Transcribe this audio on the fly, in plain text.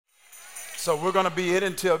So we're going to be in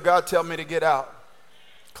until God tells me to get out.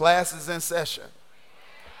 Class is in session.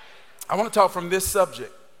 I want to talk from this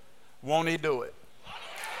subject. Won't he do it?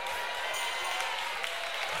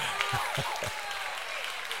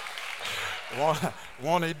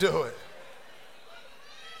 Won't he do it?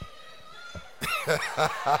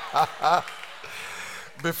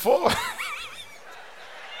 Before.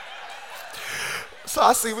 So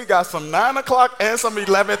I see we got some 9 o'clock and some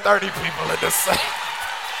 11:30 people in the same.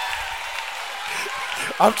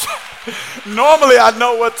 Normally I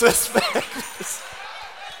know what to expect.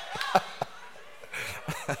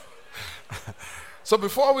 So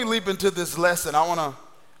before we leap into this lesson, I want to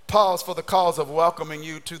pause for the cause of welcoming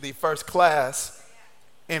you to the first class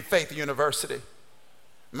in Faith University.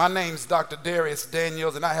 My name's Dr. Darius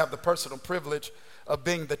Daniels, and I have the personal privilege of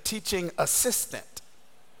being the teaching assistant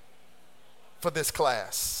for this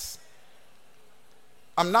class.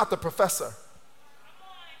 I'm not the professor.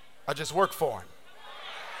 I just work for him.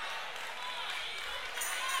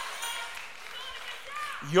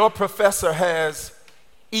 Your professor has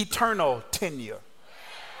eternal tenure.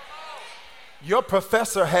 Your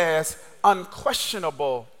professor has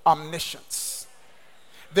unquestionable omniscience.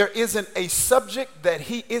 There isn't a subject that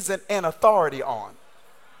he isn't an authority on.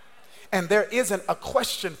 And there isn't a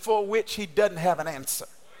question for which he doesn't have an answer.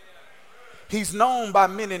 He's known by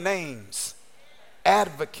many names: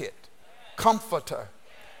 advocate, comforter,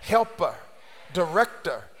 helper,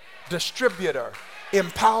 director, distributor,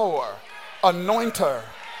 empower, anointer,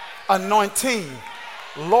 anointing,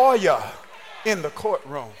 lawyer in the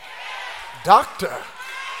courtroom, doctor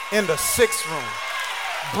in the sick room,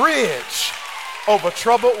 bridge over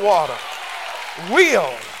troubled water,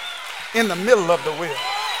 wheel in the middle of the wheel,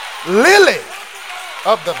 lily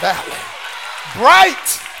of the valley,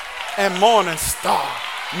 bright and morning star,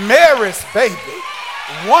 Mary's baby,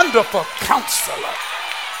 wonderful counselor.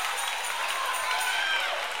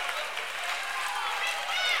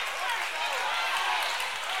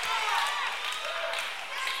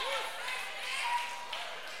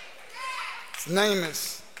 His name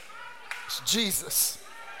is Jesus.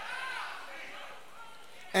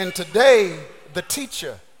 And today, the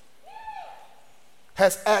teacher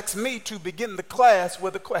has asked me to begin the class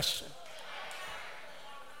with a question.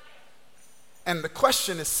 And the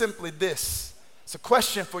question is simply this. It's a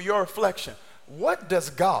question for your reflection. What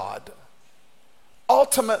does God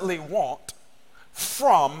ultimately want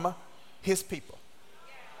from his people?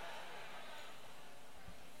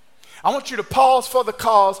 I want you to pause for the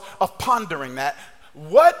cause of pondering that.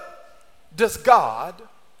 What does God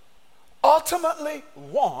ultimately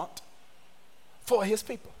want for his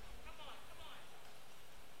people?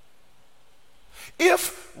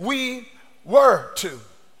 If we were to,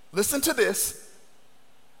 listen to this,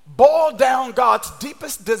 boil down God's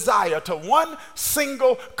deepest desire to one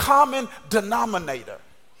single common denominator,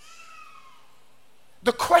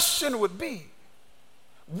 the question would be,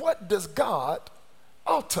 what does God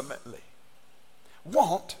ultimately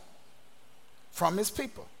want from his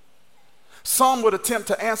people? Some would attempt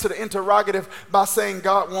to answer the interrogative by saying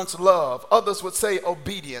God wants love. Others would say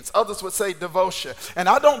obedience. Others would say devotion. And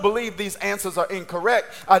I don't believe these answers are incorrect.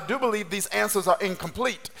 I do believe these answers are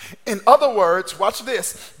incomplete. In other words, watch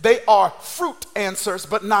this. They are fruit answers,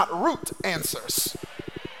 but not root answers.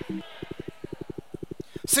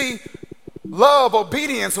 See, love,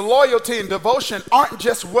 obedience, loyalty, and devotion aren't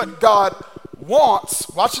just what God wants.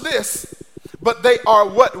 Watch this. But they are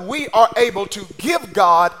what we are able to give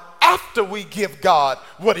God after we give God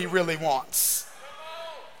what he really wants.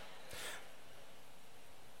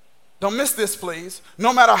 Don't miss this, please.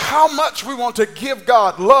 No matter how much we want to give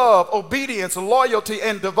God love, obedience, loyalty,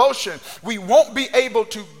 and devotion, we won't be able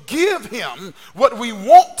to give him what we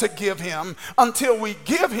want to give him until we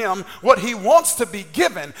give him what he wants to be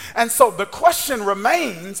given. And so the question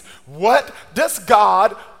remains, what does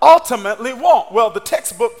God ultimately want? Well, the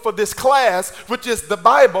textbook for this class, which is the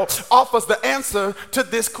Bible, offers the answer to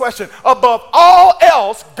this question. Above all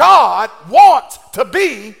else, God wants to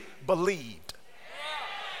be believed.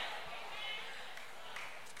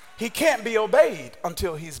 He can't be obeyed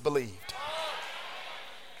until he's believed.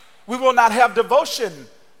 We will not have devotion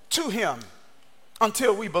to him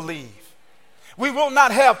until we believe. We will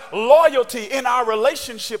not have loyalty in our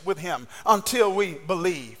relationship with him until we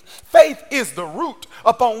believe. Faith is the root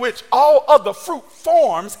upon which all other fruit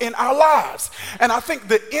forms in our lives. And I think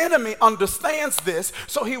the enemy understands this,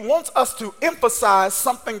 so he wants us to emphasize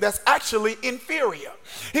something that's actually inferior.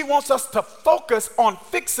 He wants us to focus on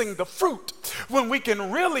fixing the fruit when we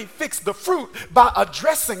can really fix the fruit by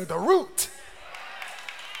addressing the root.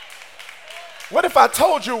 What if I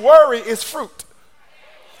told you worry is fruit?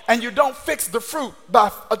 And you don't fix the fruit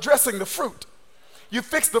by addressing the fruit. You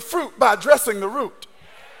fix the fruit by addressing the root.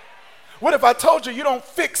 What if I told you you don't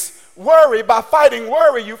fix worry by fighting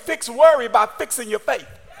worry? You fix worry by fixing your faith.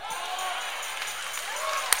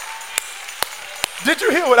 Did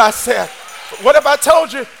you hear what I said? What if I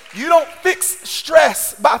told you you don't fix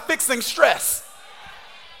stress by fixing stress?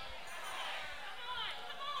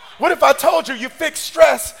 What if I told you you fix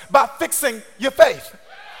stress by fixing your faith?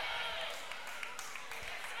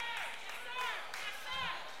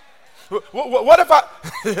 What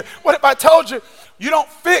if I told you you don't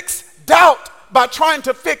fix doubt by trying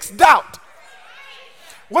to fix doubt?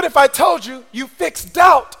 What if I told you you fix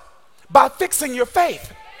doubt by fixing your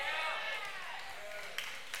faith?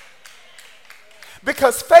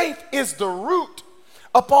 Because faith is the root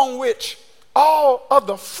upon which all of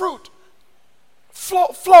the fruit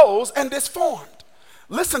flows and is formed.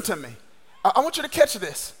 Listen to me. I want you to catch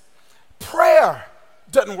this. Prayer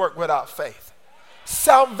doesn't work without faith.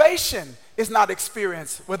 Salvation is not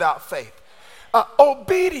experienced without faith.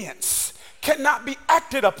 Obedience cannot be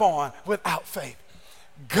acted upon without faith.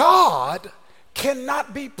 God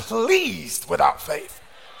cannot be pleased without faith.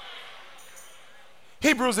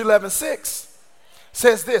 Hebrews 11:6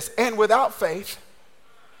 says this, and without faith,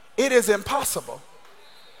 it is impossible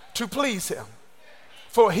to please him.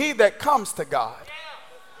 For he that comes to God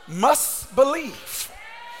must believe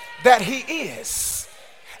that he is,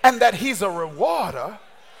 and that he's a rewarder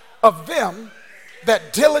of them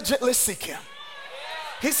that diligently seek him.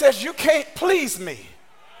 He says, you can't please me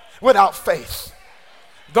without faith.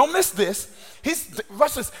 Don't miss this.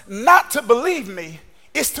 Watch this. Not to believe me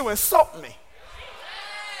is to insult me.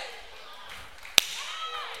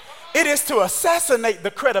 It is to assassinate the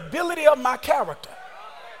credibility of my character.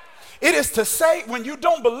 It is to say, when you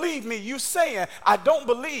don't believe me, you saying, I don't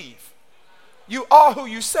believe you are who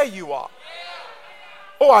you say you are.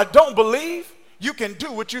 Or I don't believe you can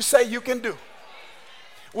do what you say you can do.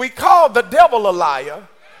 We call the devil a liar,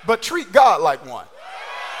 but treat God like one.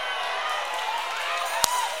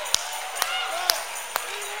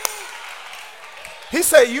 He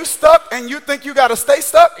say, you stuck and you think you got to stay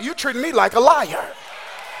stuck? You treat me like a liar.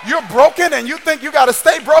 You're broken and you think you got to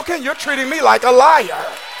stay broken? You're treating me like a liar.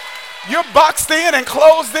 You're boxed in and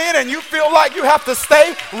closed in and you feel like you have to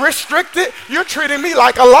stay restricted? You're treating me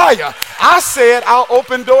like a liar. I said I'll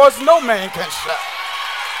open doors no man can shut.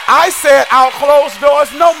 I said I'll close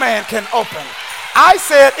doors no man can open. I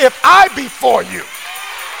said if I be for you.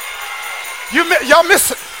 Y'all miss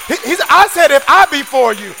it. I said if I be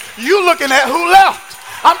for you. You looking at who left.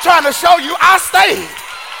 I'm trying to show you I stayed.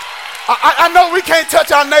 I know we can't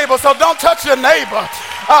touch our neighbor, so don't touch your neighbor.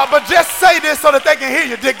 But just say this so that they can hear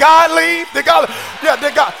you. Did God leave? Did God? Yeah,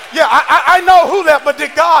 did God? Yeah, I know who left, but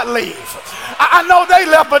did God leave? I know they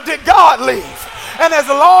left, but did God leave? And as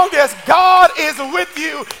long as God is with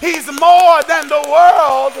you, he's more than the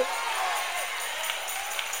world.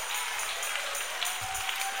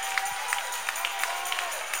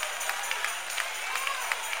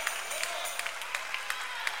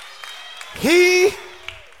 He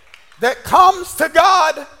that comes to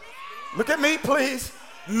God, look at me please,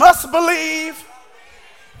 must believe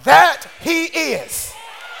that he is.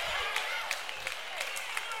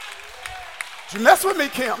 Did you mess with me,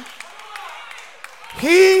 Kim?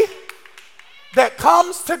 He that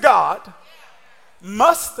comes to God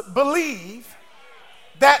must believe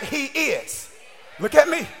that he is. Look at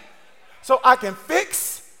me. So I can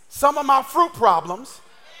fix some of my fruit problems,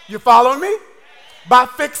 you following me? By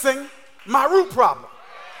fixing my root problem.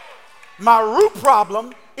 My root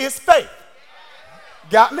problem is faith.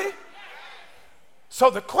 Got me?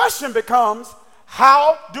 So the question becomes,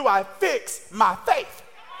 how do I fix my faith?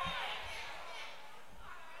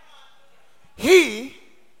 He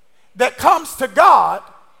that comes to God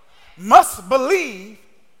must believe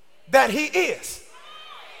that he is.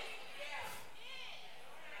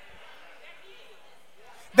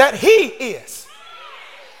 That he is.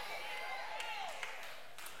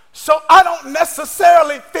 So I don't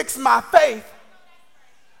necessarily fix my faith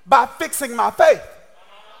by fixing my faith.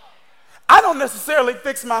 I don't necessarily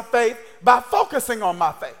fix my faith by focusing on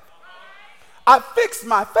my faith. I fix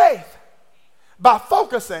my faith by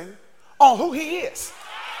focusing on who he is.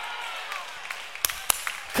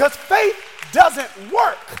 Because faith doesn't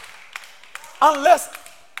work unless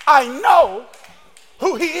I know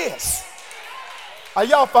who he is. Are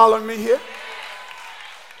y'all following me here?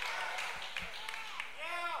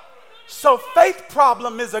 So faith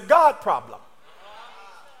problem is a God problem.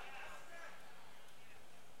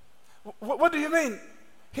 What do you mean?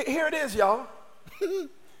 Here it is, y'all.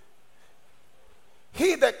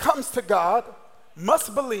 He that comes to God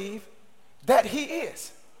must believe that he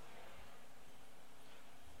is.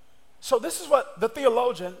 So this is what the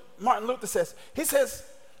theologian Martin Luther says. He says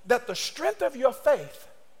that the strength of your faith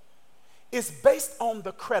is based on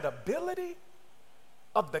the credibility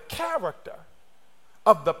of the character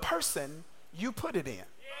of the person you put it in.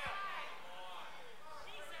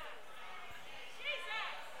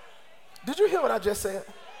 Did you hear what I just said?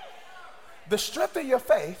 The strength of your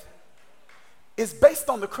faith is based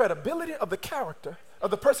on the credibility of the character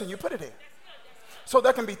of the person you put it in. So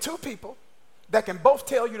there can be two people that can both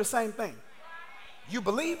tell you the same thing. You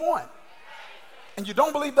believe one and you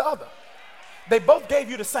don't believe the other. They both gave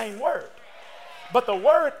you the same word, but the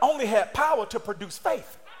word only had power to produce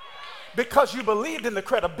faith because you believed in the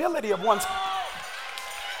credibility of one's.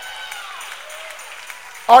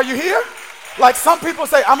 Are you here? Like some people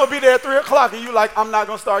say, I'm gonna be there at 3 o'clock, and you like, I'm not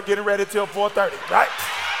gonna start getting ready till 4:30, right?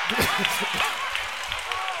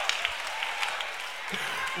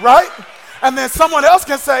 Right? And then someone else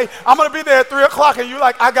can say, I'm going to be there at 3 o'clock, and you're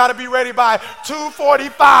like, I got to be ready by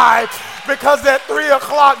 2:45 because at 3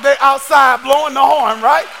 o'clock they're outside blowing the horn,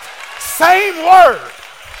 right? Same word.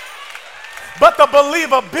 But the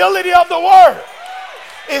believability of the word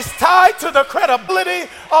is tied to the credibility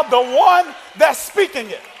of the one that's speaking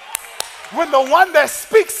it. When the one that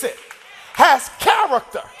speaks it has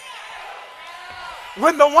character,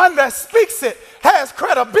 when the one that speaks it has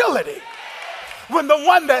credibility, when the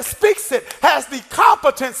one that speaks it has the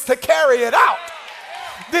competence to carry it out,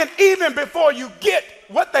 then even before you get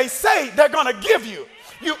what they say they're going to give you,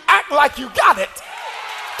 you act like you got it.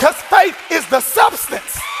 Because faith is the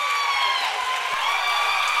substance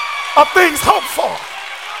of things hoped for.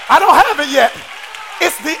 I don't have it yet.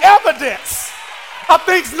 It's the evidence of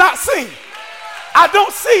things not seen. I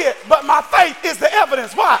don't see it, but my faith is the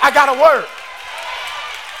evidence. Why? I got a word.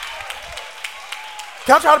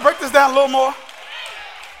 Can I try to break this down a little more?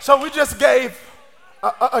 So we just gave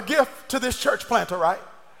a gift to this church planter, right?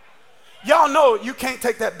 Y'all know you can't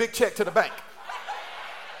take that big check to the bank.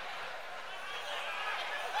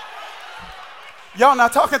 Y'all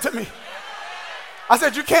not talking to me. I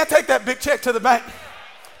said you can't take that big check to the bank.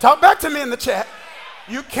 Talk back to me in the chat.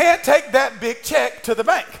 You can't take that big check to the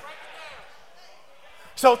bank.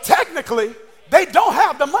 So technically, they don't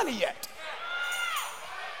have the money yet.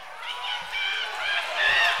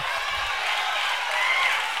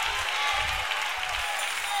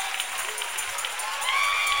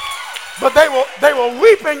 But they were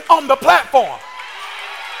weeping on the platform.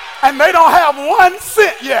 And they don't have 1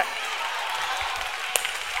 cent yet.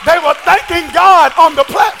 They were thanking God on the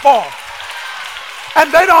platform.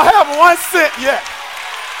 And they don't have 1 cent yet.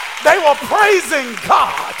 They were praising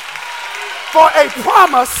God for a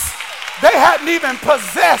promise they hadn't even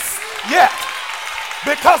possessed yet.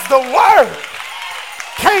 Because the word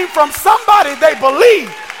came from somebody they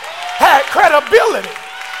believed had credibility.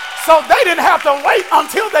 So they didn't have to wait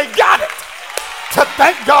until they got it to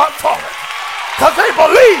thank God for it. Because they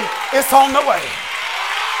believe it's on the way.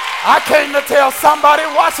 I came to tell somebody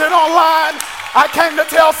watching online, I came to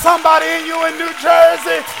tell somebody in New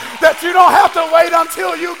Jersey that you don't have to wait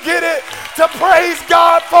until you get it to praise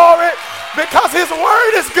God for it, because his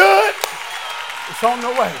word is good. It's on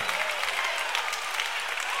the way.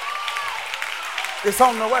 It's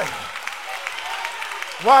on the way.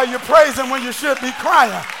 Why are you praising when you should be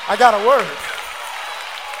crying? I got a word.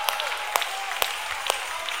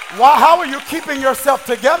 How are you keeping yourself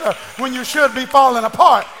together when you should be falling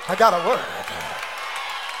apart? I got a word.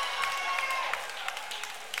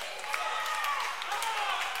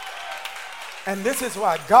 And this is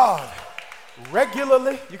why God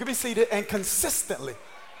regularly, you can be seated, and consistently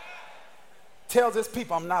tells his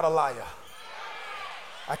people, I'm not a liar.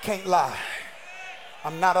 I can't lie.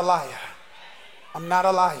 I'm not a liar. I'm not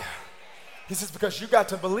a liar. He says, because you got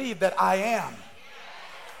to believe that I am.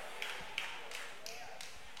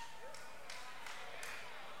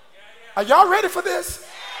 Are y'all ready for this?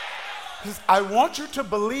 He says, I want you to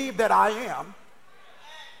believe that I am,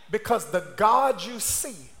 because the God you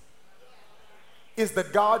see is the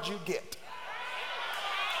God you get.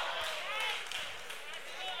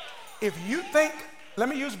 If you think, let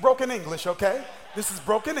me use broken English, okay? This is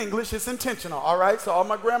broken English, it's intentional, all right? So all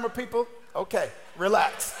my grammar people, okay,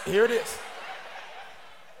 relax. Here it is.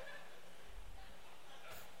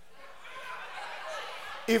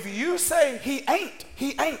 If you say he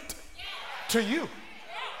ain't to you.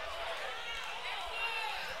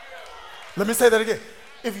 Let me say that again.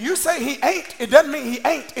 If you say he ain't, it doesn't mean he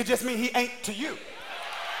ain't, it just means he ain't to you.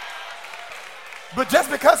 But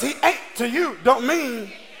just because he ain't to you don't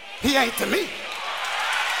mean he ain't to me.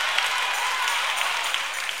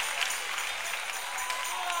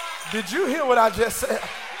 Did you hear what I just said?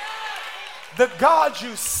 The God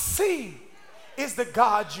you see is the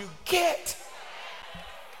God you get.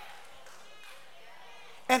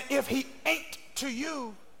 And if he ain't to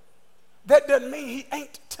you, that doesn't mean he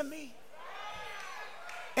ain't to me.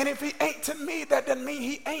 And if he ain't to me, that doesn't mean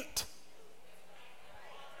he ain't.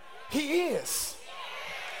 He is.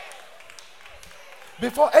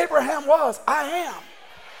 Before Abraham was, I am.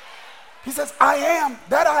 He says, I am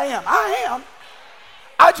that I am. I am.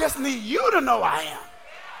 I just need you to know I am.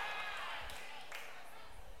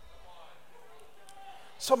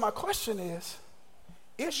 So my question is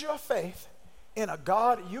your faith in a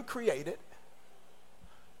God you created?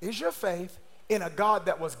 Is your faith in a God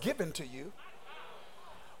that was given to you?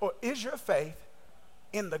 Or is your faith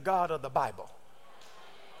in the God of the Bible?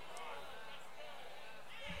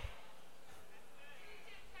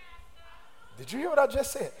 Did you hear what I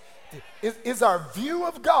just said? Is our view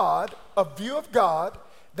of God a view of God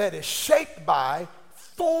that is shaped by,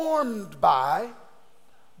 formed by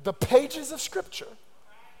the pages of Scripture?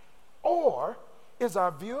 Or is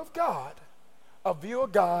our view of God a view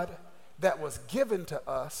of God that was given to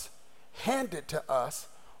us, handed to us,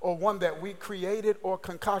 or one that we created or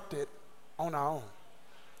concocted on our own?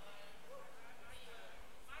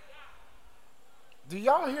 Do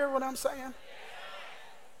y'all hear what I'm saying?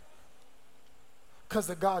 Because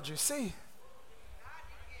the God you see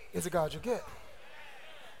is the God you get.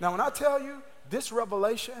 Now, when I tell you this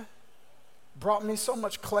revelation brought me so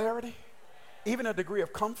much clarity, even a degree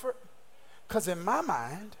of comfort, because in my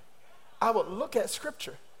mind, I would look at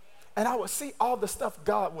Scripture and I would see all the stuff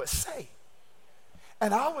God would say.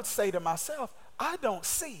 And I would say to myself, I don't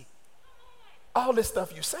see all this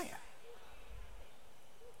stuff you're saying.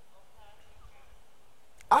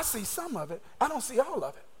 I see some of it. I don't see all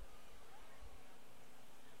of it.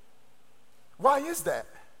 Why is that?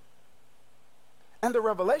 And the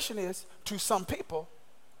revelation is, to some people,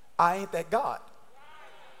 I ain't that God.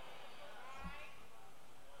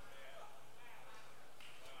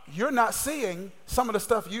 You're not seeing some of the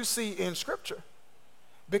stuff you see in Scripture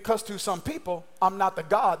because to some people, I'm not the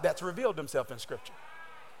God that's revealed himself in Scripture.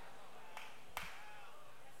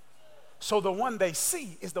 So the one they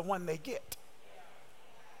see is the one they get.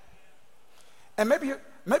 And maybe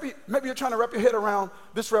you're trying to wrap your head around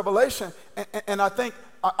this revelation, and I think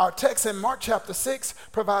our text in Mark chapter 6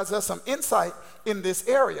 provides us some insight in this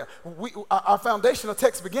area. Our foundational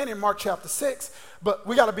text begins in Mark chapter 6, but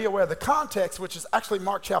we got to be aware of the context, which is actually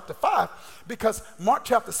Mark chapter 5, because Mark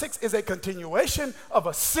chapter 6 is a continuation of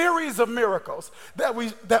a series of miracles that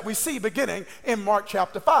we see beginning in Mark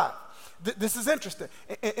chapter 5. This is interesting.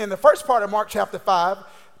 In the first part of Mark chapter 5,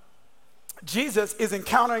 Jesus is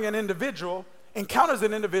encounters an individual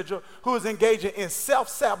who is engaging in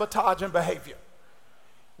self-sabotaging behavior.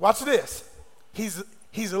 Watch this. He's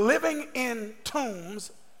living in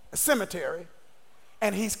tombs, a cemetery,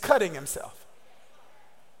 and he's cutting himself.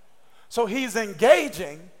 So he's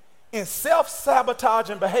engaging in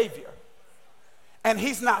self-sabotaging behavior, and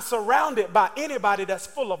he's not surrounded by anybody that's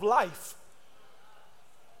full of life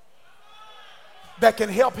that can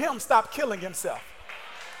help him stop killing himself.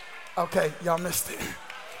 Okay, y'all missed it.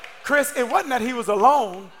 Chris, it wasn't that he was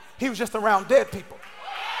alone. He was just around dead people.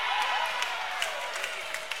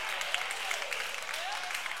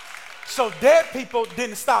 So dead people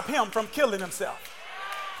didn't stop him from killing himself.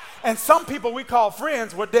 And some people we call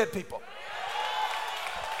friends were dead people.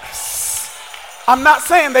 I'm not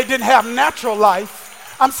saying they didn't have natural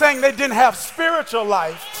life. I'm saying they didn't have spiritual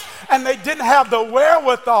life. And they didn't have the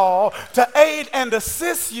wherewithal to aid and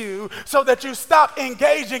assist you so that you stop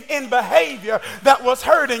engaging in behavior that was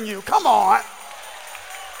hurting you. Come on.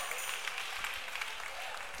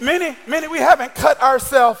 Many, we haven't cut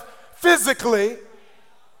ourselves physically.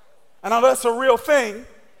 I know that's a real thing.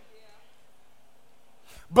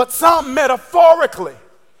 But some metaphorically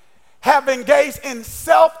have engaged in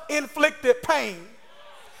self-inflicted pain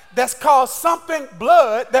that's caused something,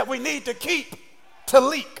 blood, that we need to keep to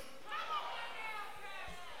leak.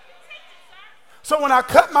 So when I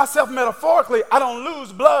cut myself metaphorically, I don't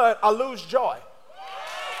lose blood, I lose joy.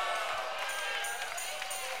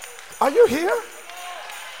 Are you here?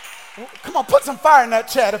 Come on, put some fire in that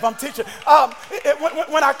chat if I'm teaching.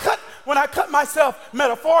 When I cut myself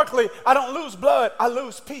metaphorically, I don't lose blood, I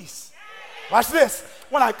lose peace. Watch this.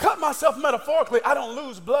 When I cut myself metaphorically, I don't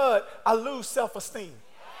lose blood, I lose self-esteem.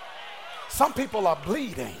 Some people are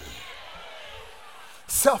bleeding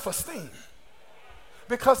self-esteem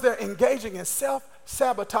because they're engaging in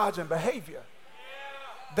self-sabotaging behavior.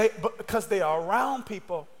 Because they are around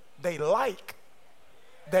people they like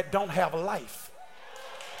that don't have life.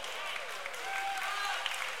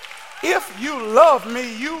 If you love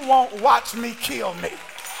me, you won't watch me kill me.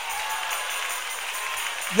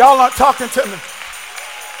 Y'all aren't talking to me.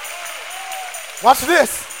 Watch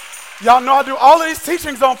this. Y'all know I do all of these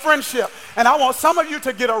teachings on friendship. And I want some of you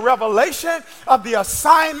to get a revelation of the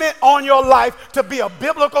assignment on your life to be a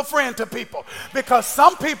biblical friend to people. Because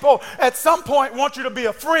some people at some point want you to be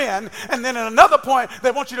a friend, and then at another point they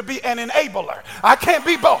want you to be an enabler. I can't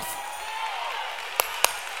be both.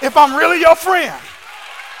 If I'm really your friend,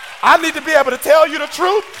 I need to be able to tell you the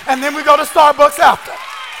truth, and then we go to Starbucks after.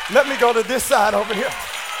 Let me go to this side over here.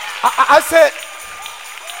 I said,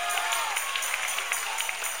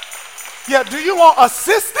 yeah, do you want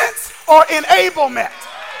assistance or enablement?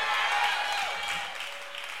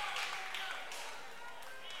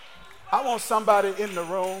 I want somebody in the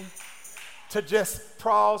room to just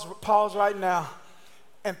pause right now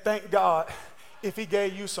and thank God if he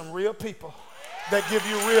gave you some real people that give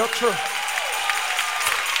you real truth.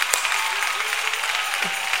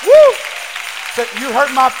 Woo! So you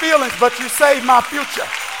hurt my feelings, but you saved my future.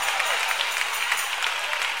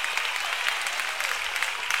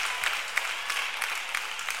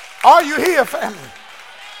 Are you here, family?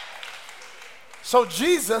 So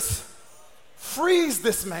Jesus frees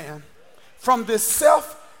this man from this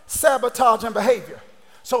self-sabotaging behavior.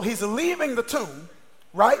 So he's leaving the tomb,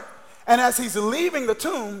 right? And as he's leaving the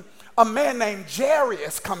tomb, a man named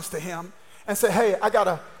Jairus comes to him and said, hey, I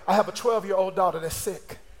have a 12-year-old daughter that's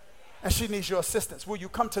sick, and she needs your assistance. Will you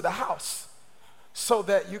come to the house so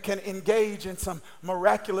that you can engage in some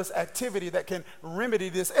miraculous activity that can remedy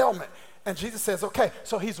this ailment? And Jesus says, okay.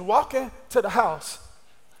 So he's walking to the house,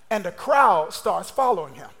 and the crowd starts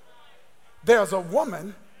following him. There's a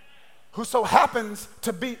woman who so happens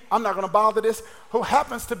to be, I'm not going to bother this, who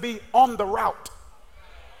happens to be on the route.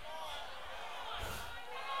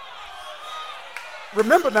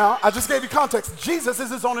 Remember now, I just gave you context. Jesus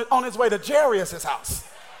is on his way to Jairus' house.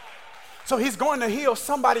 So he's going to heal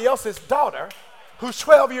somebody else's daughter who's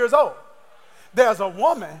 12 years old. There's a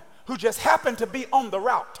woman who just happened to be on the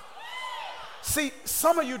route. See,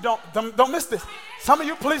 some of you don't miss this. Some of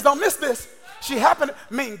you, please don't miss this. She happened,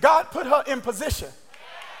 God put her in position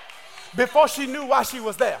before she knew why she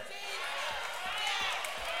was there.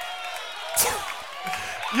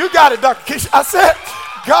 You got it, Dr. Keisha. I said,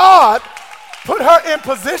 God put her in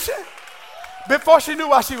position before she knew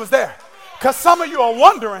why she was there. Because some of you are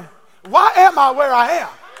wondering, why am I where I am?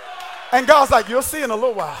 And God's like, you'll see in a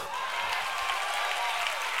little while.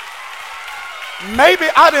 Maybe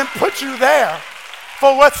I didn't put you there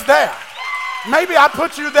for what's there. Maybe I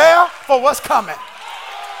put you there for what's coming.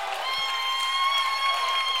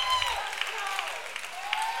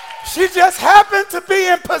 She just happened to be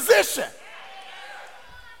in position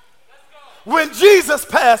when Jesus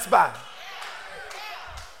passed by.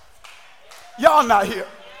 Y'all not here.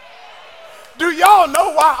 Do y'all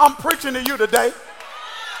know why I'm preaching to you today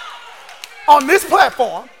on this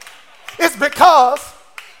platform? It's because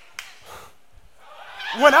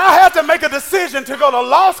when I had to make a decision to go to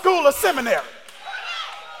law school or seminary,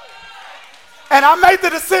 and I made the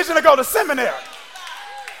decision to go to seminary,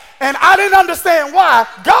 and I didn't understand why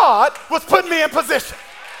God was putting me in position.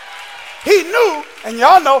 He knew, and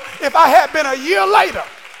y'all know, if I had been a year later,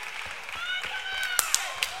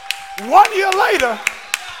 1 year later,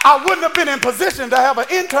 I wouldn't have been in position to have an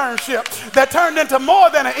internship that turned into more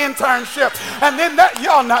than an internship. And then that,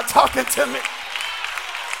 y'all not talking to me.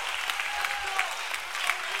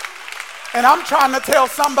 And I'm trying to tell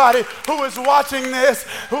somebody who is watching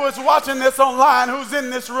this online, who's in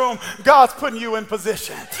this room, God's putting you in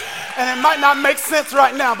position. And it might not make sense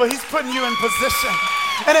right now, but he's putting you in position.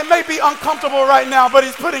 And it may be uncomfortable right now, but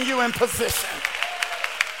he's putting you in position.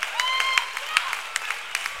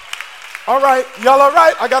 All right, y'all all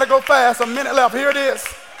right? I got to go fast. A minute left. Here it is.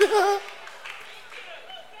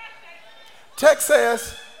 Text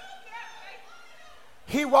says,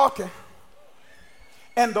 he walking.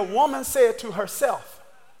 And the woman said to herself,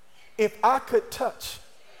 if I could touch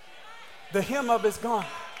the hem of his garment.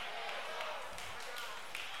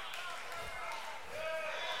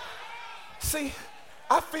 See,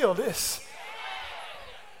 I feel this.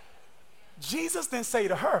 Jesus didn't say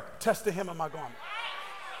to her, touch the hem of my garment.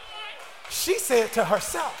 She said to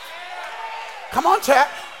herself, come on, chat,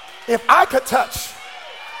 if I could touch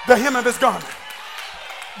the hem of his garment.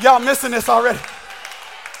 Y'all missing this already.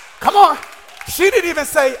 Come on. She didn't even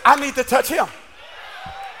say, I need to touch him.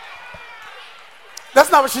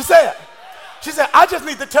 That's not what she said. She said, I just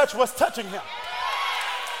need to touch what's touching him.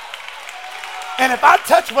 And if I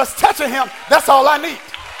touch what's touching him, that's all I need.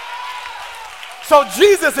 So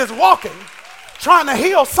Jesus is walking, trying to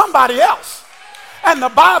heal somebody else. And the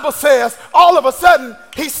Bible says, all of a sudden,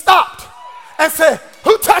 he stopped and said,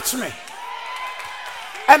 who touched me?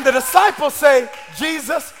 And the disciples say,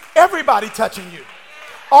 Jesus, everybody touching you.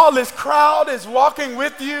 All this crowd is walking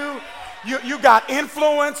with you. You got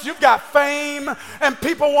influence, you've got fame, and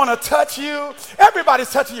people want to touch you.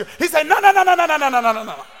 Everybody's touching you. He said, no.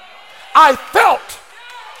 I felt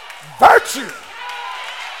virtue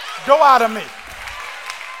go out of me.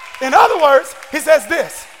 In other words, he says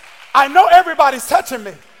this, I know everybody's touching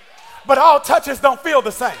me, but all touches don't feel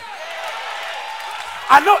the same.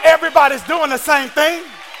 I know everybody's doing the same thing,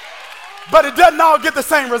 but it doesn't all get the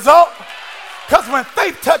same result. Because when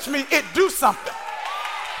faith touched me, it do something.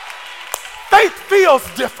 Faith feels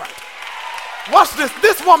different. Watch this.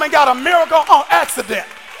 This woman got a miracle on accident.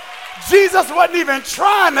 Jesus wasn't even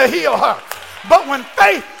trying to heal her. But when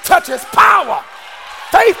faith touches power,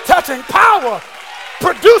 faith touching power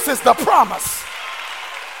produces the promise.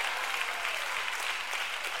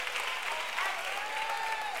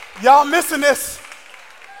 Y'all missing this?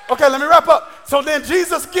 Okay, let me wrap up. So then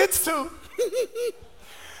Jesus gets to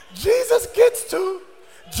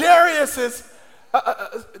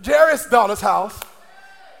Jairus' daughter's house.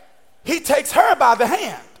 He takes her by the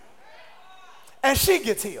hand, and she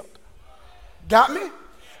gets healed. Got me?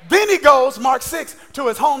 Then he goes, Mark 6, to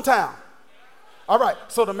his hometown. All right,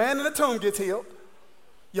 so the man in the tomb gets healed.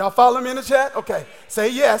 Y'all follow me in the chat? Okay, say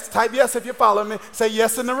yes. Type yes if you're following me. Say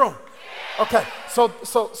yes in the room. Okay, so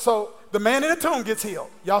the man in the tomb gets healed.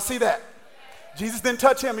 Y'all see that? Jesus didn't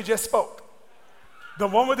touch him, he just spoke. The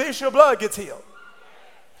one with the issue of blood gets healed.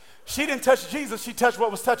 She didn't touch Jesus, she touched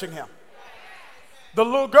what was touching him. The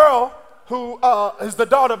little girl who is the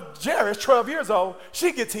daughter of Jairus, 12 years old,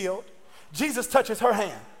 she gets healed. Jesus touches her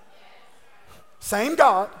hand. Same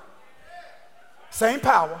God, same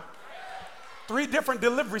power, 3 different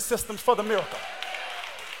delivery systems for the miracle.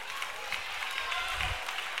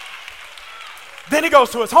 Then he goes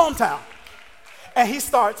to his hometown, and he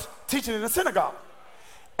starts teaching in the synagogue.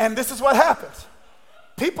 And this is what happens.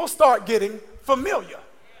 People start getting familiar.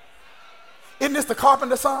 Isn't this the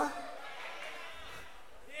carpenter's son?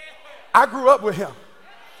 I grew up with him.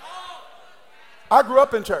 I grew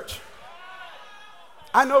up in church.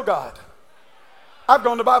 I know God. I've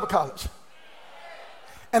gone to Bible college.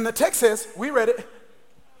 And the text says, we read it,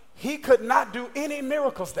 he could not do any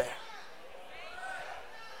miracles there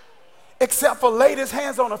except for laid his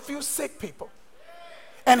hands on a few sick people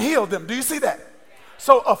and healed them. Do you see that?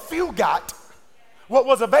 So a few got what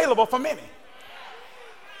was available for many.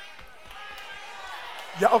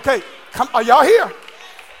 Yeah, okay, are y'all here?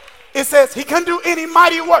 It says he couldn't do any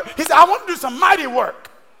mighty work. He said, I want to do some mighty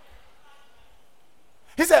work.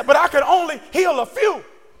 He said, but I could only heal a few.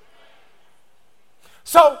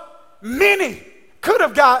 So many could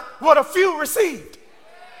have got what a few received.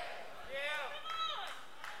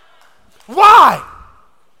 Why?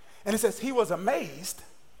 And it says he was amazed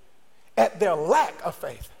at their lack of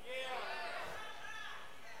faith.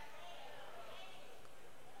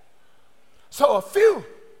 So a few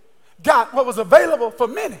got what was available for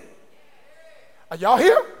many. Are y'all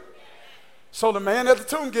here? So the man at the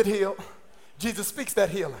tomb get healed. Jesus speaks that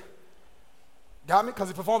healing. Got me? Because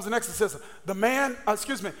he performs an exorcism. The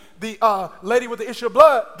lady with the issue of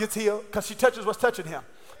blood gets healed because she touches what's touching him.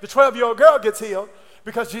 The 12-year-old girl gets healed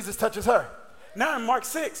because Jesus touches her. Now in Mark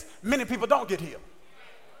 6, many people don't get healed.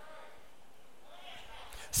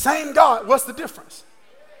 Same God, what's the difference?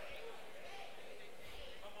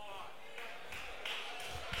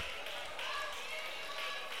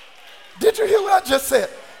 Did you hear what I just said?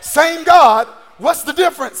 Same God, what's the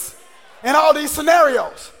difference in all these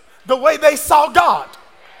scenarios? The way they saw God.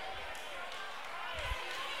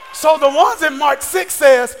 So the ones in Mark 6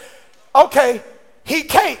 says, okay, he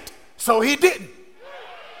can't, so he didn't.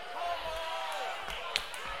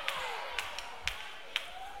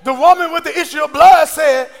 The woman with the issue of blood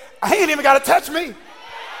said, he ain't even got to touch me.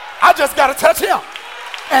 I just got to touch him.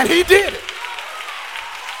 And he did it.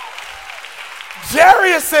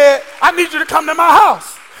 Jairus said, I need you to come to my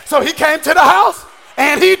house. So he came to the house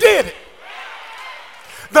and he did it.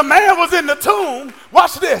 The man was in the tomb.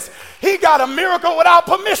 Watch this. He got a miracle without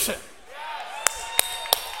permission.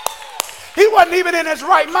 He wasn't even in his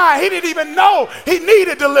right mind. He didn't even know he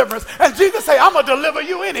needed deliverance. And Jesus said, I'm going to deliver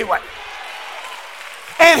you anyway.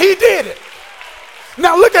 And he did it.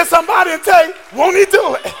 Now look at somebody and say, won't he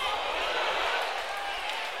do it?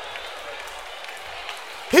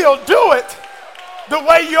 He'll do it the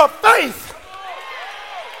way your faith,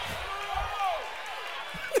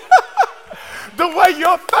 the way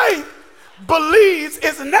your faith believes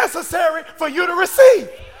is necessary for you to receive.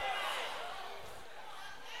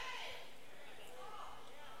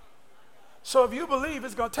 So if you believe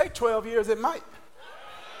it's going to take 12 years, it might.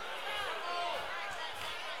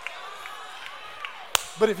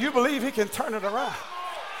 But if you believe he can turn it around,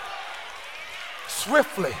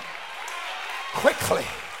 swiftly, quickly,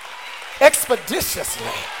 expeditiously.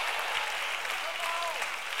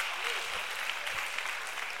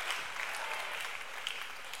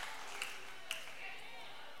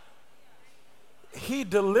 He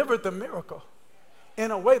delivered the miracle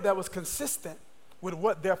in a way that was consistent with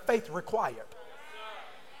what their faith required.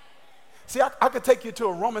 See, I could take you to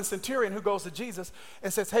a Roman centurion who goes to Jesus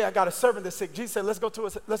and says, hey, I got a servant that's sick. Jesus said, let's go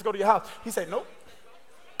to your house. He said, nope.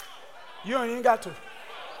 You ain't even got to.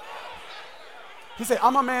 He said,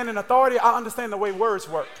 I'm a man in authority. I understand the way words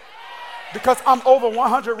work. Because I'm over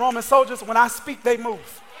 100 Roman soldiers. When I speak, they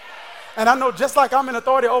move. And I know just like I'm in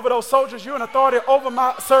authority over those soldiers, you're in authority over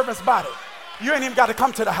my servant's body. You ain't even got to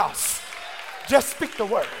come to the house. Just speak the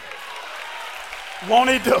word.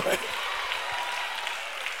 Won't he do it?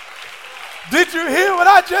 Did you hear what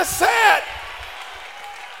I just said?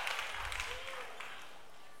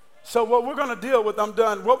 So what we're going to deal with, I'm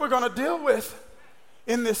done. What we're going to deal with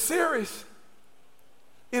in this series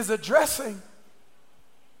is addressing,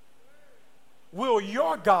 will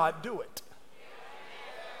your God do it?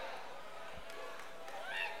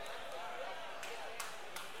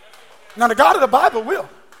 Now, the God of the Bible will.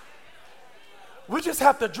 We just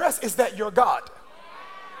have to address, is that your God?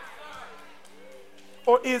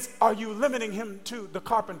 Or are you limiting him to the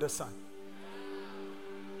carpenter's son?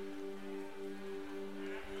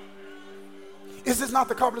 Is this not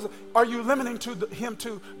the carpenter's son? Are you limiting him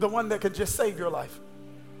to the one that can just save your life?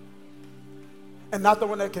 And not the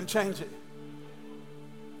one that can change it?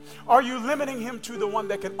 Are you limiting him to the one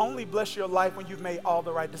that can only bless your life when you've made all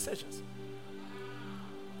the right decisions?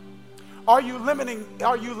 Are you limiting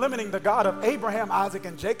the God of Abraham, Isaac,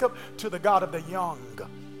 and Jacob to the God of the young?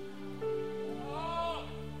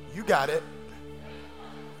 You got it.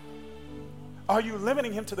 Are you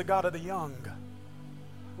limiting him to the God of the young?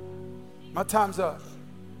 My time's up.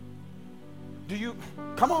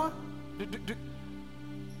 Come on.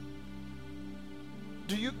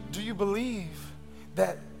 Do you believe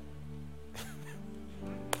that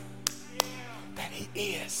he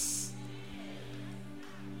is?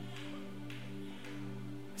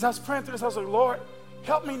 As I was praying through this, I was like, Lord,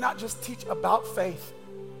 help me not just teach about faith.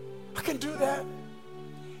 I can do that.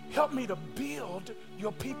 Help me to build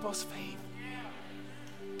your people's faith.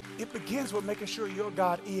 It begins with making sure your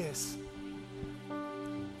God is.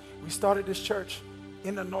 We started this church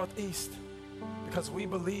in the Northeast because we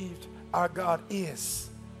believed our God is.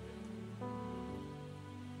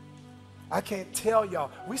 I can't tell y'all.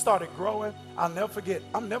 We started growing. I'll never forget.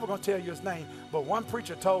 I'm never going to tell you his name. But one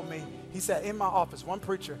preacher told me, he sat in my office, one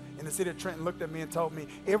preacher in the city of Trenton looked at me and told me,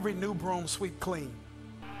 every new broom sweep clean.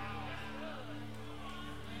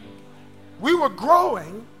 We were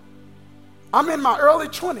growing. I'm in my early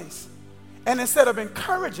 20s. And instead of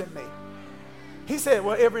encouraging me, he said,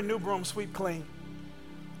 well, every new broom sweep clean.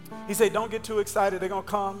 He said, don't get too excited. They're going to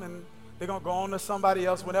come and they're going to go on to somebody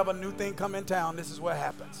else. Whenever a new thing come in town, this is what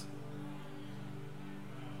happens.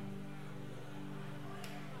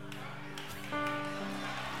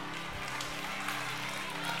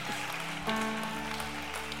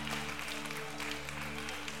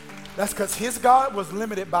 That's because his God was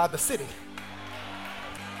limited by the city.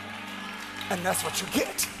 And that's what you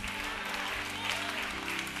get.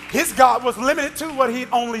 His God was limited to what he'd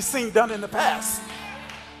only seen done in the past.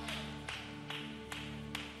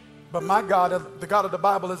 But my God, the God of the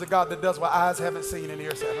Bible, is a God that does what eyes haven't seen and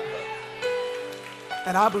ears haven't heard.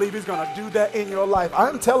 And I believe he's going to do that in your life. I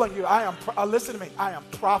am telling you, listen to me, I am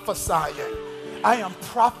prophesying. I am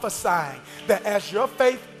prophesying that as your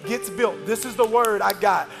faith gets built, this is the word I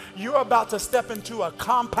got, you're about to step into a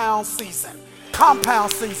compound season.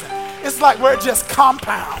 Compound season. It's like where it just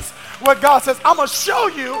compounds. Where God says, I'm going to show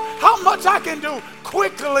you how much I can do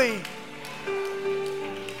quickly.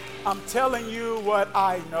 I'm telling you what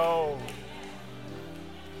I know.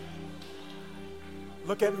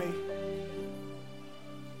 Look at me.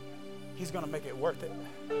 He's going to make it worth it.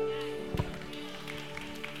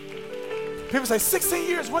 People say 16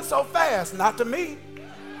 years went so fast. Not to me.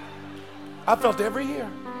 I felt every year.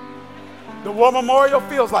 The War Memorial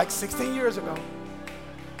feels like 16 years ago.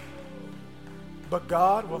 But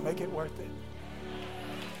God will make it worth it.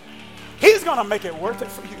 He's going to make it worth it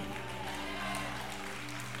for you.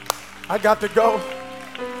 I got to go.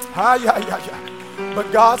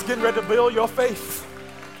 But God's getting ready to build your faith.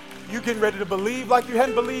 You're getting ready to believe like you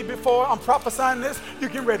hadn't believed before. I'm prophesying this. You're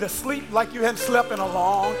getting ready to sleep like you hadn't slept in a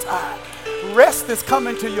long time. Rest is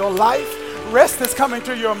coming to your life. Rest is coming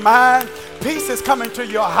to your mind. Peace is coming to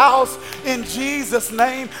your house in Jesus'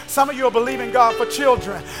 name. Some of you are believing God for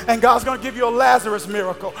children, and God's going to give you a Lazarus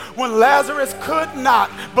miracle. When Lazarus could not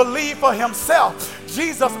believe for himself,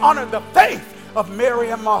 Jesus honored the faith of Mary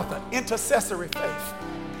and Martha, intercessory faith.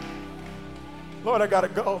 Lord, I got to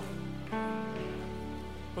go.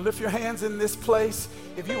 But lift your hands in this place.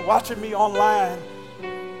 If you're watching me online,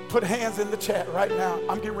 put hands in the chat right now.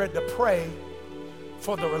 I'm getting ready to pray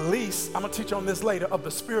for the release. I'm going to teach on this later, of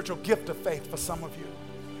the spiritual gift of faith for some of you.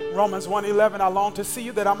 Romans 1:11, I long to see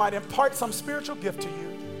you that I might impart some spiritual gift to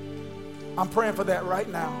you. I'm praying for that right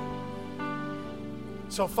now.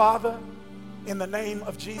 So Father, in the name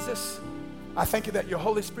of Jesus, I thank you that your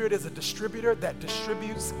Holy Spirit is a distributor that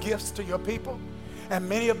distributes gifts to your people. And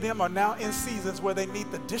many of them are now in seasons where they need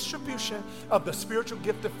the distribution of the spiritual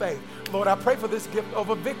gift of faith. Lord, I pray for this gift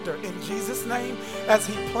over Victor in Jesus' name. As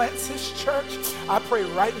he plants his church, I pray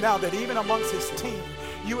right now that even amongst his team,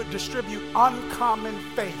 you would distribute uncommon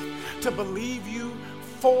faith to believe you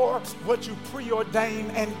for what you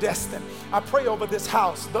preordained and destined. I pray over this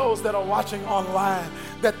house, those that are watching online,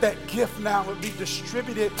 that gift now would be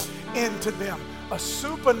distributed into them. A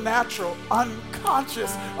supernatural,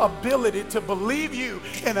 unconscious ability to believe you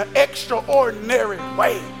in an extraordinary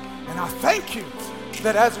way. And I thank you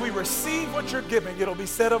that as we receive what you're giving, it'll be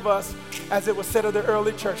said of us as it was said of the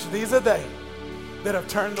early church, these are they that have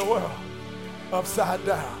turned the world upside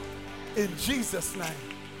down. In Jesus' name,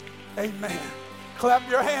 amen. Clap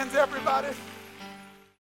your hands, everybody.